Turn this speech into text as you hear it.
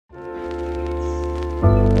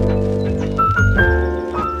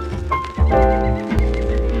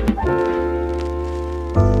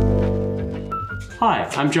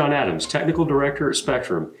I'm John Adams, Technical Director at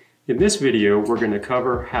Spektrum. In this video, we're going to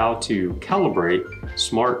cover how to calibrate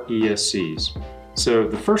smart ESCs. So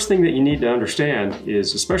the first thing that you need to understand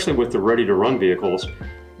is, especially with the ready-to-run vehicles,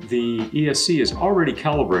 the ESC is already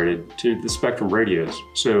calibrated to the Spektrum radios.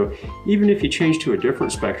 So even if you change to a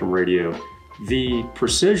different Spektrum radio, the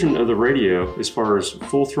precision of the radio as far as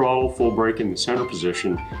full throttle, full brake in the center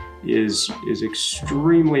position is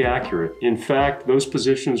extremely accurate. In fact, those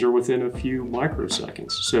positions are within a few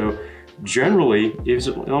microseconds. So generally, as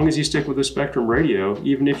long as you stick with the Spektrum radio,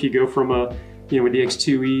 even if you go from a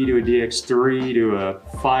DX2E to a DX3 to a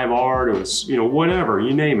 5R to a, whatever,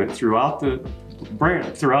 you name it, throughout the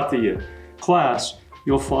brand, throughout the class,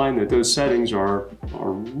 you'll find that those settings are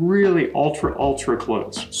really ultra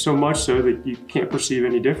close. So much so that you can't perceive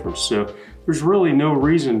any difference. So there's really no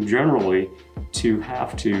reason generally to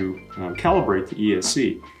have to calibrate the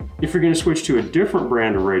ESC. If you're going to switch to a different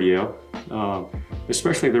brand of radio,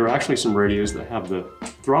 especially there are actually some radios that have the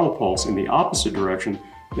throttle pulse in the opposite direction,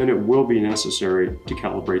 then it will be necessary to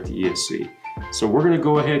calibrate the ESC. So we're going to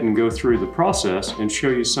go ahead and go through the process and show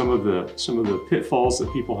you some of the pitfalls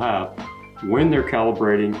that people have when they're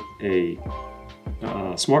calibrating a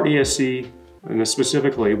smart ESC, and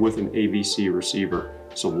specifically with an AVC receiver.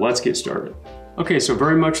 So let's get started. Okay, so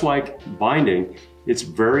very much like binding, it's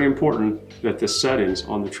very important that the settings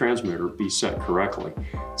on the transmitter be set correctly.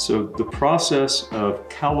 So the process of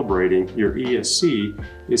calibrating your ESC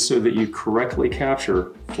is so that you correctly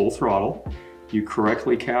capture full throttle, you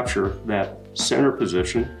correctly capture that center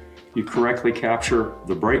position, you correctly capture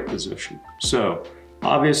the brake position. So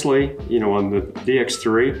obviously, on the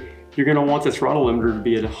DX3, you're going to want the throttle limiter to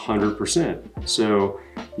be at 100%. So,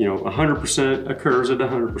 100% occurs at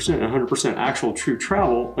 100%. 100% actual true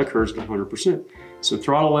travel occurs at 100%. So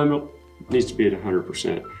throttle limit needs to be at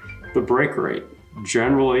 100%. The brake rate,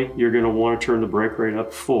 generally, you're going to want to turn the brake rate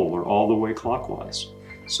up full or all the way clockwise.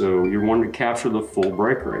 So you're wanting to capture the full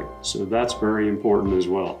brake rate. So that's very important as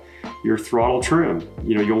well. Your throttle trim,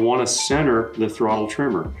 you'll want to center the throttle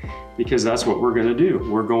trimmer, because that's what we're going to do.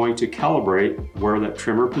 We're going to calibrate where that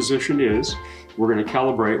trimmer position is, we're going to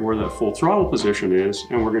calibrate where that full throttle position is,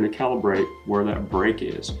 and we're going to calibrate where that brake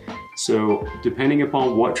is. So depending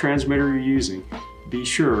upon what transmitter you're using, be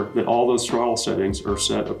sure that all those throttle settings are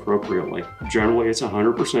set appropriately. Generally it's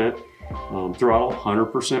 100% throttle,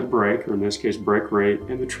 100% brake, or in this case brake rate,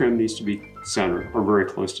 and the trim needs to be center or very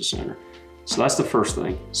close to center. So that's the first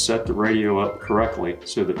thing. Set the radio up correctly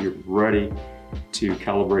so that you're ready to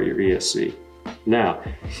calibrate your ESC. Now,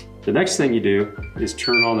 the next thing you do is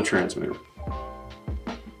turn on the transmitter.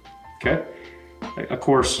 Okay? Of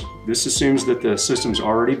course, this assumes that the system's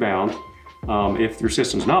already bound. If your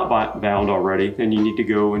system's not bound already, then you need to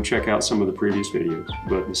go and check out some of the previous videos.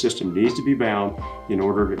 But the system needs to be bound in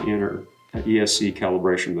order to enter ESC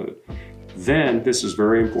calibration mode. Then, this is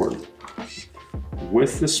very important.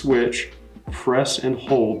 With the switch, press and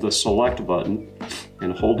hold the select button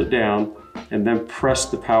and hold it down, and then press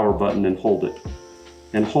the power button and hold it.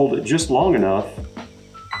 And hold it just long enough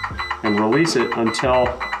and release it until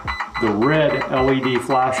the red LED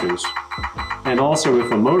flashes. And also, if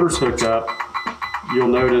the motor's hooked up, you'll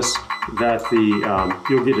notice that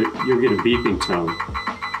you'll get a beeping tone.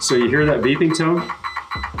 So you hear that beeping tone?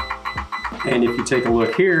 And if you take a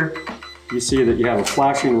look here, you see that you have a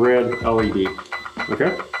flashing red LED,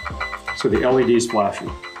 okay? So the LED is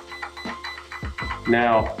flashing.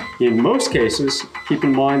 Now, in most cases, keep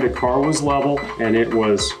in mind the car was level and it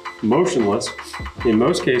was motionless. In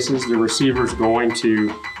most cases, the receiver's going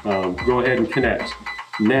to go ahead and connect.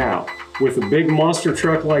 Now, with a big monster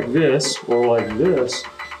truck like this, or like this,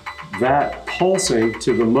 that pulsing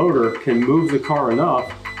to the motor can move the car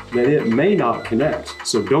enough that it may not connect.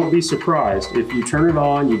 So don't be surprised if you turn it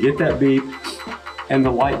on, you get that beep, and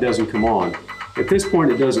the light doesn't come on. At this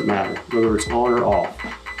point, it doesn't matter whether it's on or off.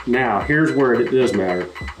 Now, here's where it does matter.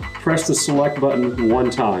 Press the select button one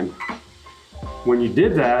time. When you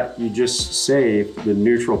did that, you just saved the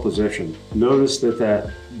neutral position. Notice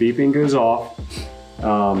that beeping goes off,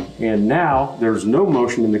 and now there's no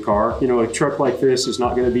motion in the car. A truck like this is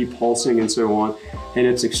not going to be pulsing and so on. And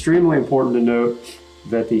it's extremely important to note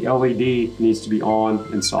that the LED needs to be on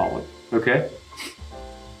and solid, okay?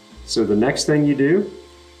 So the next thing you do,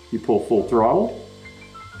 you pull full throttle,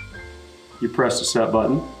 you press the set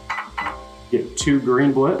button, get 2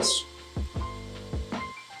 green blitz,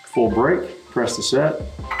 full brake, press the set,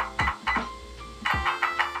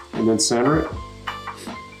 and then center it.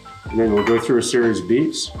 And then we'll go through a series of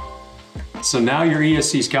beeps. So now your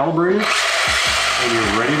ESC is calibrated and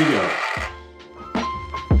you're ready to go.